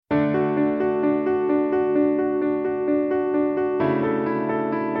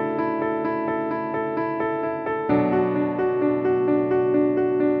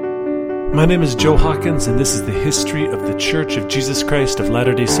My name is Joe Hawkins, and this is the History of the Church of Jesus Christ of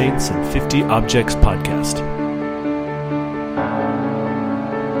Latter-day Saints in 50 Objects podcast.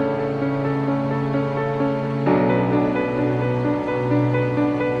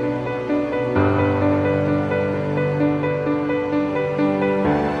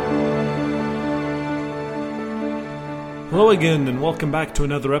 Hello again, and welcome back to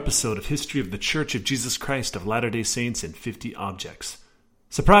another episode of History of the Church of Jesus Christ of Latter-day Saints in 50 Objects.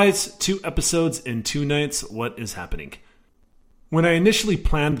 Surprise, 2 episodes in 2 nights. What is happening? When I initially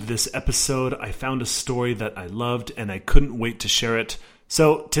planned this episode, I found a story that I loved and I couldn't wait to share it.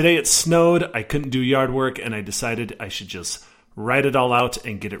 So today it snowed, I couldn't do yard work, and I decided I should just write it all out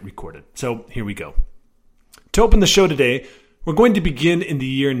and get it recorded. So here we go. To open the show today, we're going to begin in the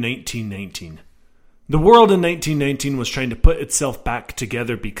year 1919. The world in 1919 was trying to put itself back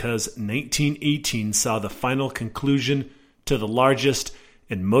together because 1918 saw the final conclusion to the largest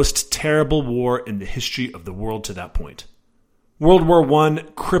and most terrible war in the history of the world to that point. World War I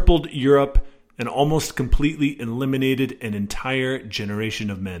crippled Europe and almost completely eliminated an entire generation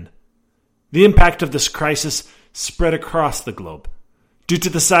of men. The impact of this crisis spread across the globe. Due to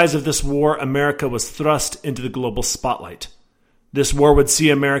the size of this war, America was thrust into the global spotlight. This war would see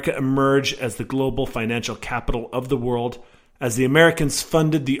America emerge as the global financial capital of the world, as the Americans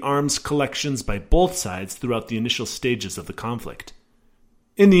funded the arms collections by both sides throughout the initial stages of the conflict.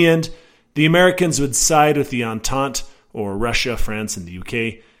 In the end, the Americans would side with the Entente, or Russia, France, and the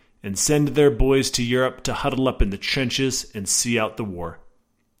UK, and send their boys to Europe to huddle up in the trenches and see out the war.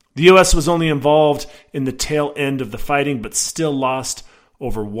 The US was only involved in the tail end of the fighting, but still lost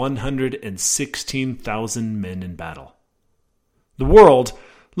over 116,000 men in battle. The world,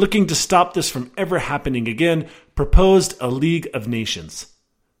 looking to stop this from ever happening again, proposed a League of Nations.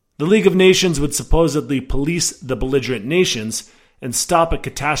 The League of Nations would supposedly police the belligerent nations and stop a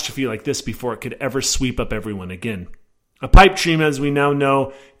catastrophe like this before it could ever sweep up everyone again. A pipe dream, as we now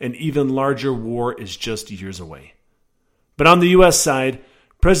know, an even larger war is just years away. But on the U.S. side,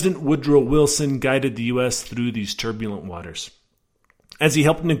 President Woodrow Wilson guided the U.S. through these turbulent waters. As he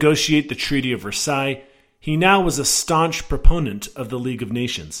helped negotiate the Treaty of Versailles, he now was a staunch proponent of the League of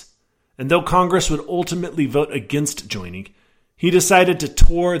Nations. And though Congress would ultimately vote against joining, he decided to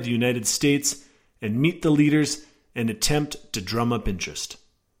tour the United States and meet the leaders and attempt to drum up interest.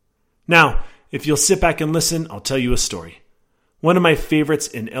 Now, if you'll sit back and listen, I'll tell you a story. One of my favorites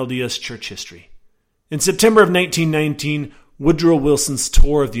in LDS church history. In September of 1919, Woodrow Wilson's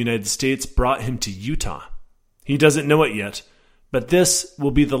tour of the United States brought him to Utah. He doesn't know it yet, but this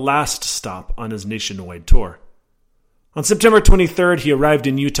will be the last stop on his nationwide tour. On September 23rd, he arrived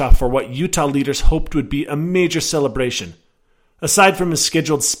in Utah for what Utah leaders hoped would be a major celebration. Aside from his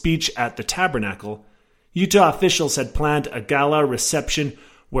scheduled speech at the Tabernacle, Utah officials had planned a gala reception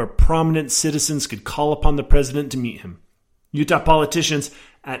where prominent citizens could call upon the president to meet him. Utah politicians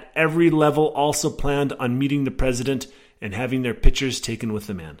at every level also planned on meeting the president and having their pictures taken with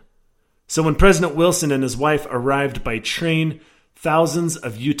the man. So when President Wilson and his wife arrived by train, thousands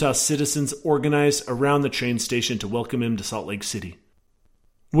of Utah citizens organized around the train station to welcome him to Salt Lake City.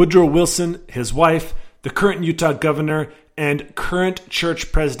 Woodrow Wilson, his wife, the current Utah governor, and current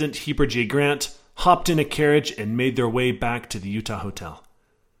church president Heber J. Grant hopped in a carriage and made their way back to the Utah Hotel.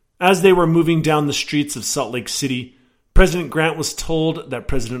 As they were moving down the streets of Salt Lake City, President Grant was told that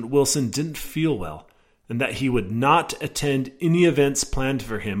President Wilson didn't feel well and that he would not attend any events planned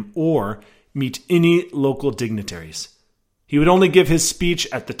for him or meet any local dignitaries. He would only give his speech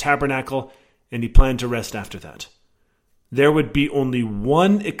at the Tabernacle, and he planned to rest after that. There would be only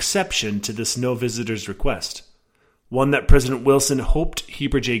one exception to this no visitors request, one that President Wilson hoped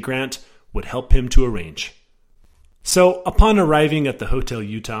Heber J. Grant would help him to arrange. So, upon arriving at the Hotel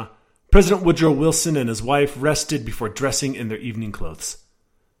Utah, President Woodrow Wilson and his wife rested before dressing in their evening clothes.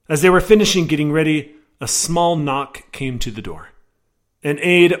 As they were finishing getting ready, a small knock came to the door. An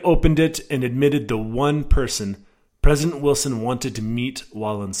aide opened it and admitted the one person President Wilson wanted to meet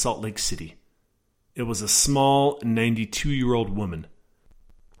while in Salt Lake City. It was a small 92-year-old woman.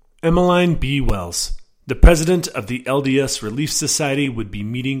 Emmeline B. Wells, the president of the LDS Relief Society, would be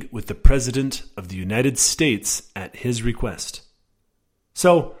meeting with the President of the United States at his request.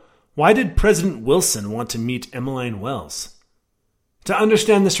 So, why did President Wilson want to meet Emmeline Wells? To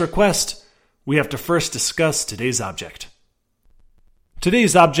understand this request, we have to first discuss today's object.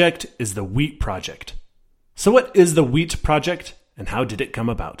 Today's object is the Wheat Project. So what is the Wheat Project, and how did it come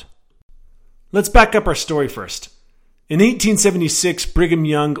about? Let's back up our story first. In 1876, Brigham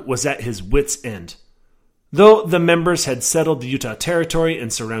Young was at his wits' end. Though the members had settled the Utah Territory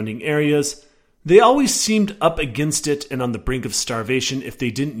and surrounding areas, They always seemed up against it and on the brink of starvation if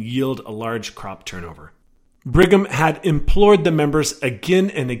they didn't yield a large crop turnover. Brigham had implored the members again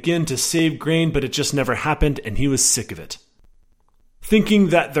and again to save grain, but it just never happened, and he was sick of it. Thinking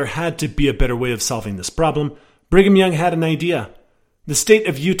that there had to be a better way of solving this problem, Brigham Young had an idea. The state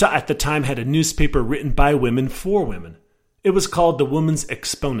of Utah at the time had a newspaper written by women for women. It was called the Woman's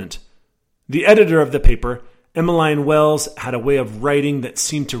Exponent. The editor of the paper, Emmeline Wells, had a way of writing that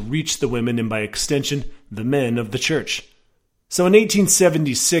seemed to reach the women and by extension, the men of the church. So in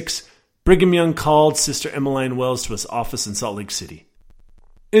 1876, Brigham Young called Sister Emmeline Wells to his office in Salt Lake City.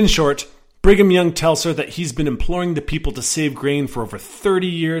 In short, Brigham Young tells her that he's been imploring the people to save grain for over 30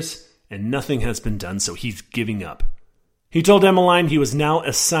 years and nothing has been done, so he's giving up. He told Emmeline he was now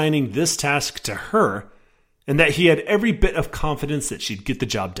assigning this task to her and that he had every bit of confidence that she'd get the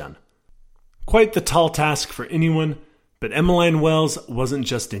job done. Quite the tall task for anyone, but Emmeline Wells wasn't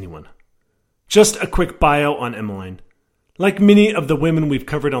just anyone. Just a quick bio on Emmeline. Like many of the women we've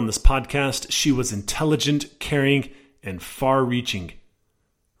covered on this podcast, she was intelligent, caring, and far-reaching.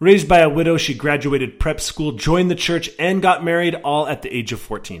 Raised by a widow, she graduated prep school, joined the church, and got married all at the age of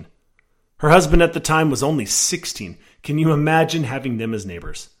 14. Her husband at the time was only 16. Can you imagine having them as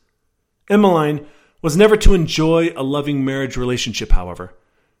neighbors? Emmeline was never to enjoy a loving marriage relationship, however.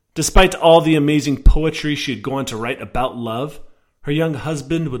 Despite all the amazing poetry she had gone to write about love, her young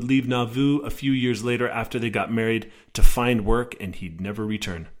husband would leave Nauvoo a few years later after they got married to find work, and he'd never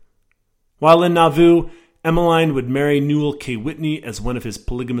return. While in Nauvoo, Emmeline would marry Newell K. Whitney as one of his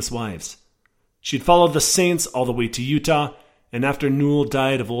polygamous wives. She'd followed the Saints all the way to Utah, and after Newell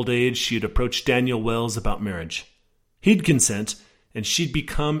died of old age, she had approached Daniel Wells about marriage. He'd consent, and she'd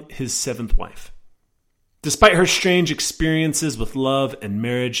become his seventh wife. Despite her strange experiences with love and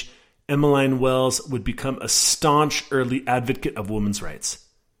marriage, Emmeline Wells would become a staunch early advocate of women's rights.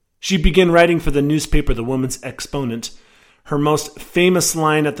 She began writing for the newspaper The Woman's Exponent. Her most famous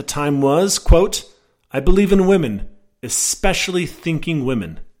line at the time was, quote, "I believe in women, especially thinking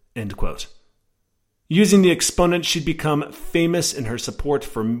women," end quote. Using the Exponent, she'd become famous in her support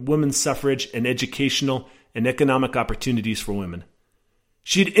for women's suffrage and educational and economic opportunities for women.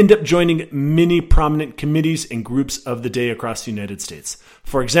 She'd end up joining many prominent committees and groups of the day across the United States.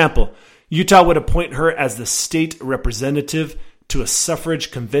 For example, Utah would appoint her as the state representative to a suffrage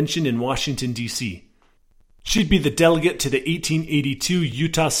convention in Washington, D.C. She'd be the delegate to the 1882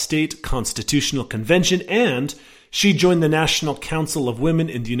 Utah State Constitutional Convention, and she joined the National Council of Women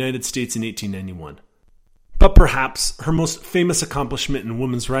in the United States in 1891. But perhaps her most famous accomplishment in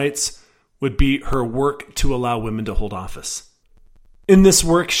women's rights would be her work to allow women to hold office. In this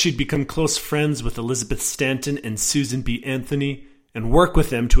work, she'd become close friends with Elizabeth Stanton and Susan B. Anthony and work with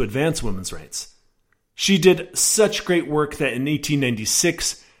them to advance women's rights. She did such great work that in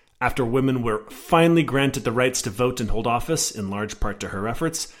 1896, after women were finally granted the rights to vote and hold office, in large part to her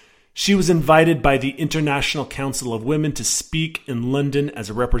efforts, she was invited by the International Council of Women to speak in London as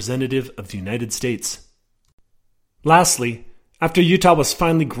a representative of the United States. Lastly, after Utah was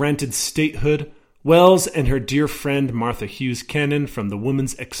finally granted statehood, Wells and her dear friend Martha Hughes Cannon from the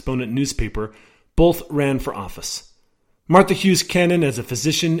Woman's Exponent newspaper both ran for office. Martha Hughes Cannon, as a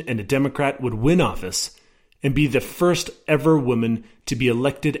physician and a Democrat, would win office and be the first ever woman to be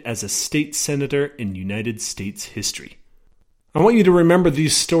elected as a state senator in United States history. I want you to remember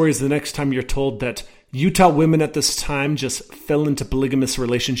these stories the next time you're told that Utah women at this time just fell into polygamous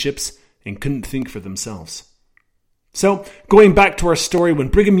relationships and couldn't think for themselves. So, going back to our story, when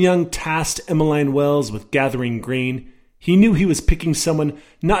Brigham Young tasked Emmeline Wells with gathering grain, he knew he was picking someone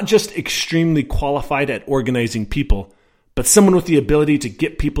not just extremely qualified at organizing people, but someone with the ability to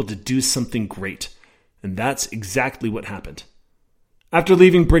get people to do something great. And that's exactly what happened. After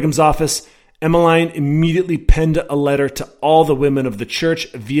leaving Brigham's office, Emmeline immediately penned a letter to all the women of the church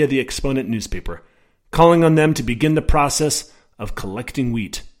via the Exponent newspaper, calling on them to begin the process of collecting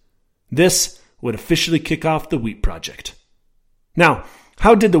wheat. This would officially kick off the Wheat Project. Now,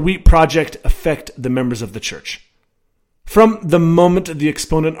 how did the Wheat Project affect the members of the church? From the moment the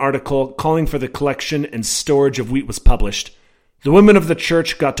Exponent article calling for the collection and storage of wheat was published, the women of the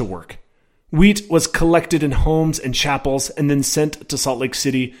church got to work. Wheat was collected in homes and chapels and then sent to Salt Lake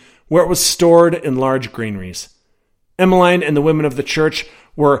City, where it was stored in large granaries. Emmeline and the women of the church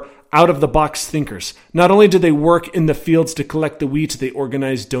were out-of-the-box thinkers. Not only did they work in the fields to collect the wheat, they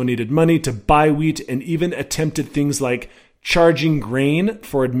organized donated money to buy wheat and even attempted things like charging grain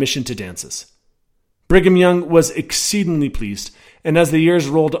for admission to dances. Brigham Young was exceedingly pleased, and as the years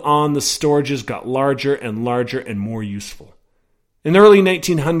rolled on, the storages got larger and larger and more useful. In the early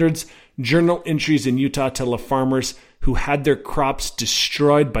 1900s, journal entries in Utah tell of farmers who had their crops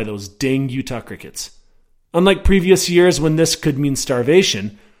destroyed by those dang Utah crickets. Unlike previous years when this could mean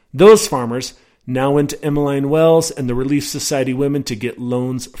starvation, those farmers now went to Emmeline Wells and the Relief Society women to get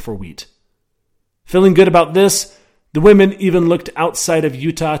loans for wheat. Feeling good about this, the women even looked outside of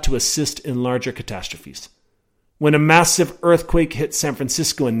Utah to assist in larger catastrophes. When a massive earthquake hit San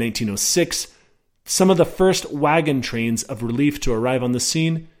Francisco in 1906, some of the first wagon trains of relief to arrive on the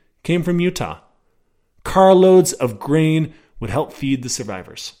scene came from Utah. Carloads of grain would help feed the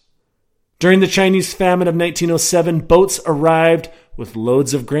survivors. During the Chinese famine of 1907, boats arrived with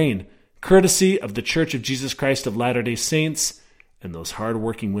loads of grain, courtesy of the Church of Jesus Christ of Latter-day Saints and those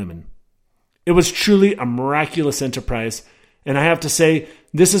hard-working women. It was truly a miraculous enterprise, and I have to say,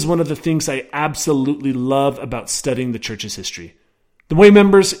 this is one of the things I absolutely love about studying the church's history. The way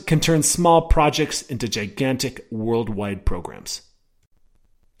members can turn small projects into gigantic worldwide programs.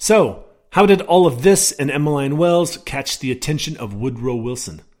 So, how did all of this and Emmeline Wells catch the attention of Woodrow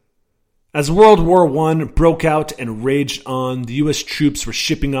Wilson? As World War I broke out and raged on, the U.S. troops were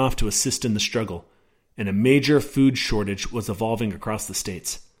shipping off to assist in the struggle, and a major food shortage was evolving across the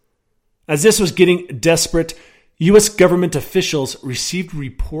states. As this was getting desperate, U.S. government officials received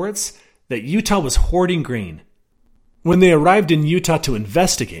reports that Utah was hoarding grain. When they arrived in Utah to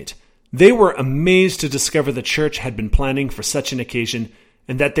investigate, they were amazed to discover the church had been planning for such an occasion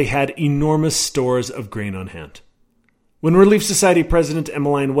and that they had enormous stores of grain on hand. When Relief Society President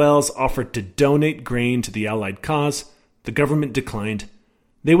Emmeline Wells offered to donate grain to the Allied cause, the government declined.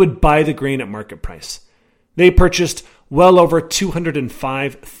 They would buy the grain at market price. They purchased well over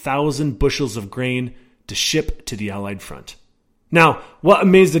 205,000 bushels of grain to ship to the Allied front. Now, what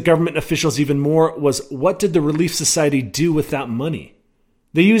amazed the government officials even more was what did the Relief Society do with that money?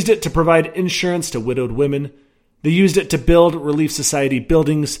 They used it to provide insurance to widowed women. They used it to build Relief Society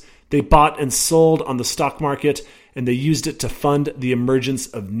buildings. They bought and sold on the stock market, and they used it to fund the emergence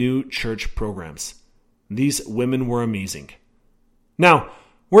of new church programs. These women were amazing. Now,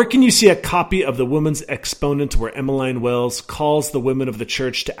 where can you see a copy of the Women's Exponent where Emmeline Wells calls the women of the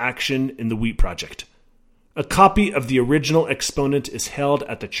church to action in the Wheat Project? A copy of the original exponent is held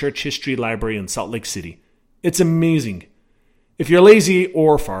at the Church History Library in Salt Lake City. It's amazing. If you're lazy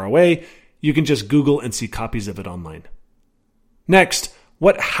or far away, you can just Google and see copies of it online. Next,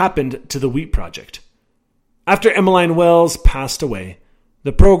 what happened to the Wheat Project? After Emmeline Wells passed away,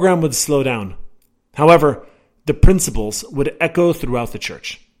 the program would slow down. However, the principles would echo throughout the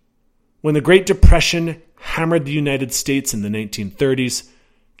church. When the Great Depression hammered the United States in the 1930s,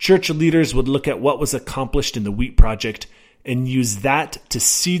 church leaders would look at what was accomplished in the Wheat Project and use that to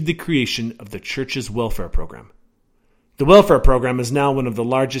seed the creation of the church's welfare program. The welfare program is now one of the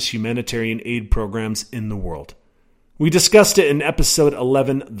largest humanitarian aid programs in the world. We discussed it in episode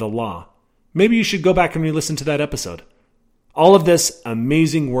 11, The Law. Maybe you should go back and re-listen to that episode. All of this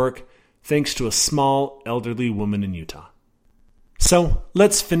amazing work thanks to a small elderly woman in Utah. So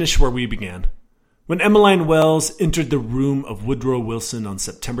let's finish where we began. When Emmeline Wells entered the room of Woodrow Wilson on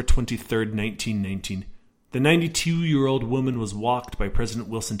September 23, 1919, the 92-year-old woman was walked by President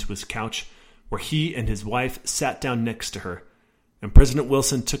Wilson to his couch, where he and his wife sat down next to her, and President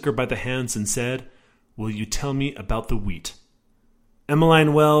Wilson took her by the hands and said, "Will you tell me about the wheat?"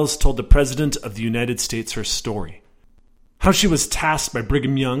 Emmeline Wells told the President of the United States her story, how she was tasked by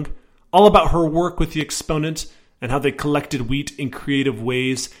Brigham Young, all about her work with the Exponent, and how they collected wheat in creative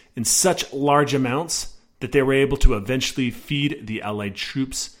ways in such large amounts that they were able to eventually feed the Allied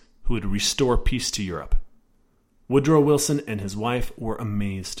troops who would restore peace to Europe. Woodrow Wilson and his wife were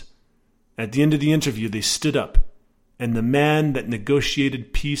amazed. At the end of the interview, they stood up, and the man that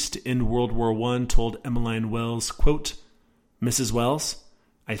negotiated peace to end World War I told Emmeline Wells, quote, "Mrs. Wells,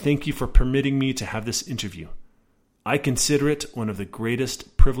 I thank you for permitting me to have this interview. I consider it one of the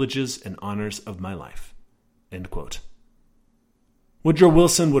greatest privileges and honors of my life." End quote. Woodrow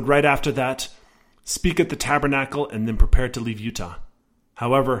Wilson would right after that speak at the Tabernacle and then prepare to leave Utah.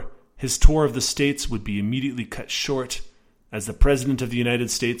 However, his tour of the states would be immediately cut short as the President of the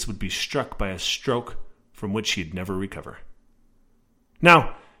United States would be struck by a stroke from which he'd never recover.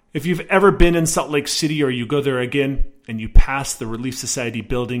 Now, if you've ever been in Salt Lake City or you go there again and you pass the Relief Society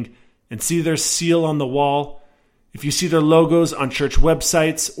building and see their seal on the wall, if you see their logos on church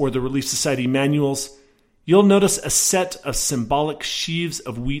websites or the Relief Society manuals, you'll notice a set of symbolic sheaves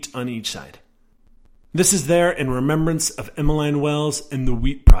of wheat on each side. This is there in remembrance of Emmeline Wells and the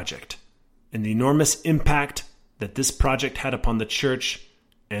Wheat Project, and the enormous impact that this project had upon the church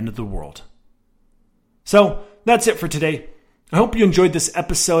and the world. So, that's it for today. I hope you enjoyed this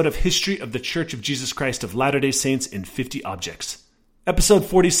episode of History of the Church of Jesus Christ of Latter-day Saints in 50 Objects. Episode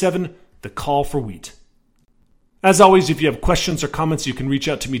 47, The Call for Wheat. As always, if you have questions or comments, you can reach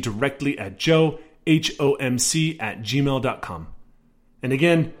out to me directly at joehomc@gmail.com. And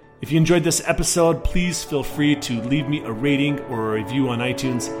again, if you enjoyed this episode, please feel free to leave me a rating or a review on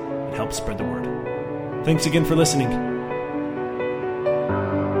iTunes. It helps spread the word. Thanks again for listening.